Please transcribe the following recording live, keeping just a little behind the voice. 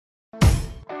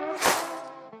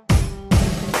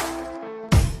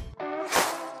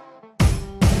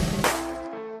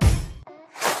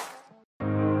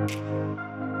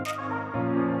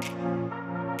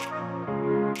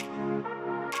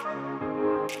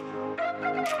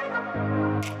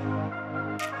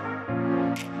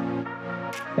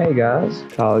Hey guys,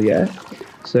 Carl here.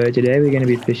 So today we're going to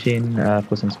be fishing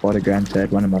for some spotted grunter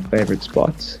at one of my favorite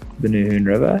spots, the Nahoon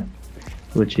River,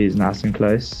 which is nice and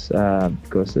close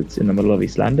because it's in the middle of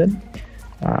East London.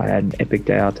 I had an epic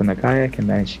day out on the kayak and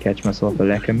managed to catch myself a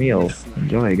lekker meal.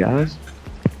 Enjoy, guys.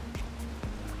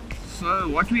 So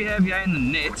what we have here in the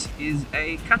net is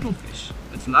a cuttlefish.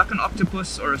 It's like an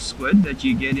octopus or a squid that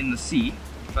you get in the sea,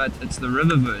 but it's the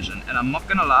river version. And I'm not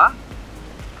gonna lie,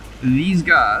 these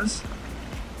guys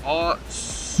are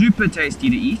super tasty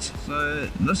to eat. So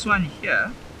this one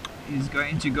here is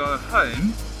going to go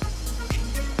home.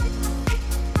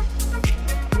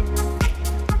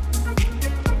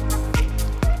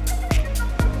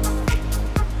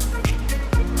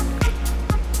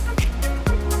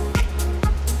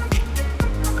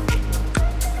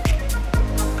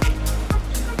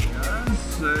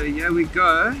 So here we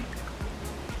go.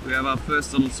 We have our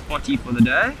first little spotty for the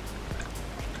day.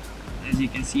 As you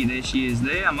can see, there she is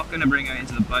there. I'm not going to bring her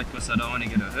into the boat because I don't want to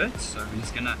get her hurt. So we're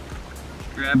just going to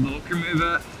grab the hook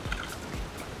remover.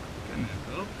 Come here,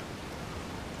 Phil.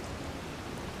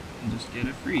 And just get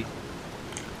her free.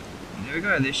 And there we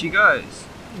go, there she goes.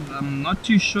 I'm not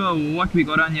too sure what we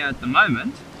got on here at the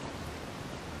moment.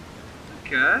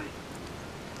 Okay.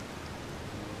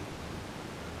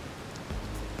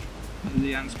 There's a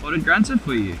young spotted grunter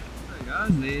for you. Okay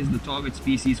guys, there's the target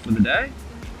species for the day.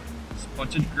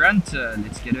 Spotted grunter.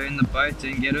 Let's get her in the boat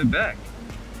and get her back.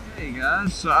 Hey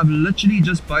guys, so I've literally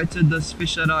just boated this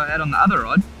fish that I had on the other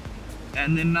rod,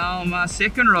 and then now my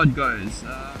second rod goes.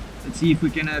 Let's see if we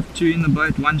can have two in the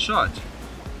boat, one shot.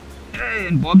 Hey,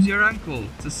 and Bob's your uncle.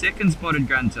 It's a second spotted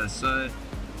grunter, so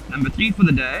number 3 for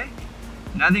the day.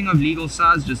 Nothing of legal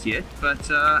size just yet, but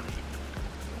there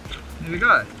we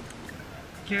go.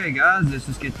 Okay guys, let's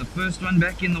just get the first one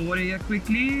back in the water here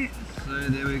quickly. So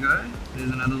there we go, there's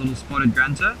another little spotted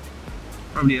grunter,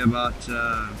 probably about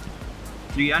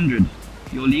 300.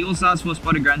 Your legal size for a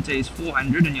spotted grunter is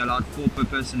 400 and you're allowed 4 per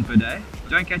person per day.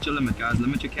 Don't catch your limit guys,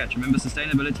 limit your catch. Remember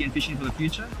sustainability and fishing for the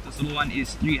future. This little one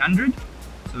is 300,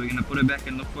 so we're going to put her back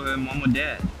and look for her mom or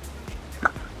dad.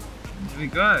 There we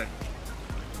go.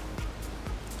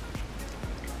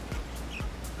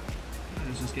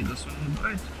 Let's just get this one in the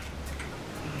boat.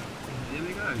 There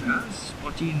we go guys,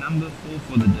 spotty number 4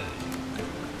 for the day.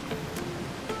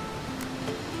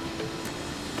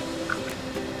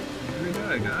 There we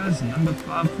go guys, number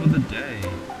 5 for the day.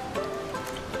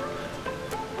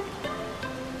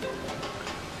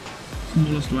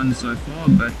 Smallest one so far,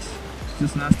 but it's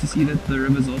just nice to see that the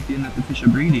river's healthy and that the fish are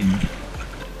breeding.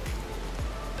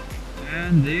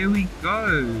 And there we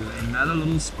go, another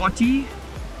little spotty.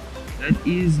 That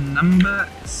is number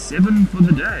 7 for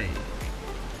the day.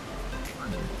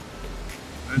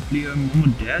 Hopefully your mom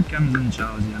or dad comes and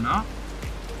showers here now.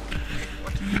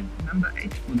 Spotty number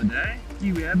 8 for the day.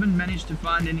 See, we haven't managed to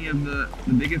find any of the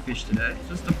bigger fish today.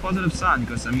 Just a positive sign,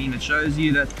 because I mean it shows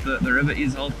you that the river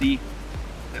is healthy.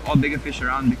 There are bigger fish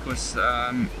around because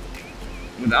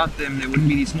without them there wouldn't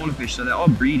be these smaller fish, so they are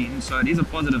breeding, so it is a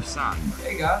positive sign.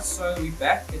 Hey guys, so we're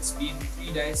back. It's been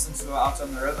 3 days since we were out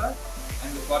on the river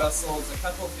and we've got ourselves a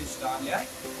cuttlefish down here.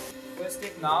 First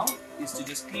step now is to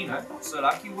just clean it. So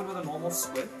like you would with a normal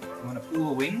squid, you want to pull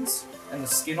the wings and the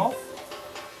skin off.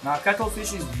 Now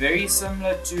cuttlefish is very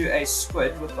similar to a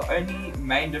squid, with the only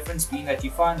main difference being that you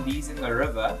find these in the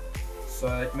river. So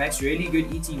it makes really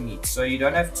good eating meat. So you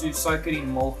don't have to soak it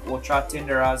in milk or try to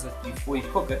tenderize it before you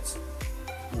cook it.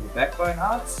 Pull the backbone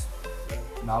out.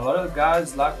 Now a lot of the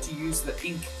guys like to use the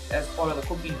ink as part of the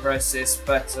cooking process,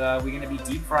 but we're going to be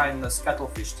deep frying this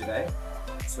cuttlefish today.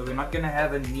 So we're not going to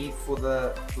have a need for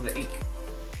the ink.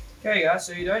 Okay guys,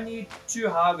 so you don't need too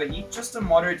high of a heat, just a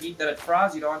moderate heat that it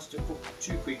fries. You don't want it to cook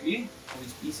too quickly. All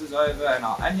these pieces over and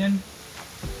our onion.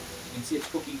 You can see it's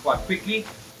cooking quite quickly.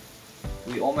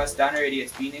 We're almost done already.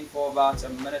 It's been in for about a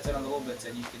minute and a little bit,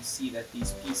 and you can see that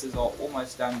these pieces are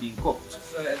almost done being cooked.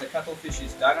 So the cuttlefish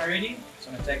is done already. So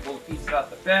I'm going to take all the pieces out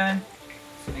the pan.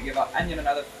 Just going to give our onion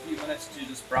another few minutes to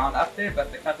just brown up there,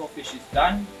 but the cuttlefish is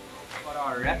done. Got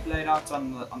our wrap laid out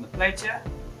on the plate here.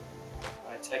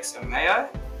 I take some mayo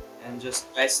and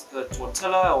just baste the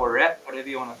tortilla or wrap, whatever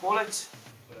you want to call it.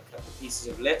 Put a couple pieces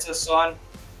of lettuce on.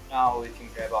 Now we can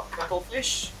grab our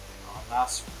cuttlefish, our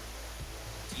nice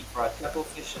deep fried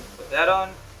cuttlefish, and put that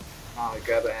on. Now we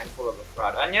grab a handful of the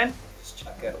fried onion, just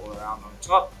chuck that all around on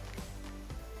top.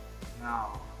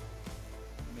 Now,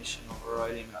 mission of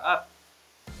rolling it up.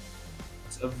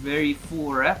 It's a very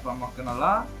full wrap, I'm not gonna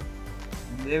lie.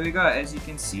 And there we go, as you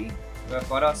can see, we've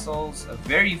got ourselves a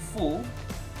very full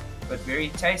but very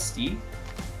tasty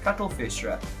cuttlefish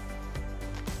wrap.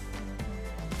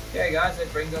 Okay guys,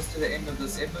 that brings us to the end of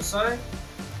this episode.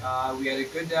 We had a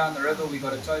good day on the river. We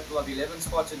got a total of 11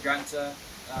 spotted grunter.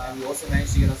 We also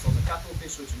managed to get ourselves a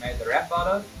cuttlefish, which we made the wrap out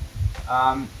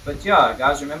of. But yeah,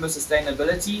 guys, remember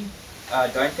sustainability.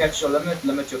 Don't catch your limit,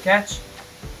 limit your catch.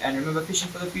 And remember, fishing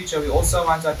for the future. We also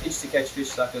want our kids to catch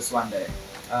fish like this one day.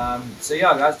 So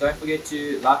yeah, guys, don't forget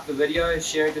to like the video,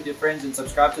 share it with your friends, and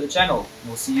subscribe to the channel. And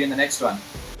we'll see you in the next one.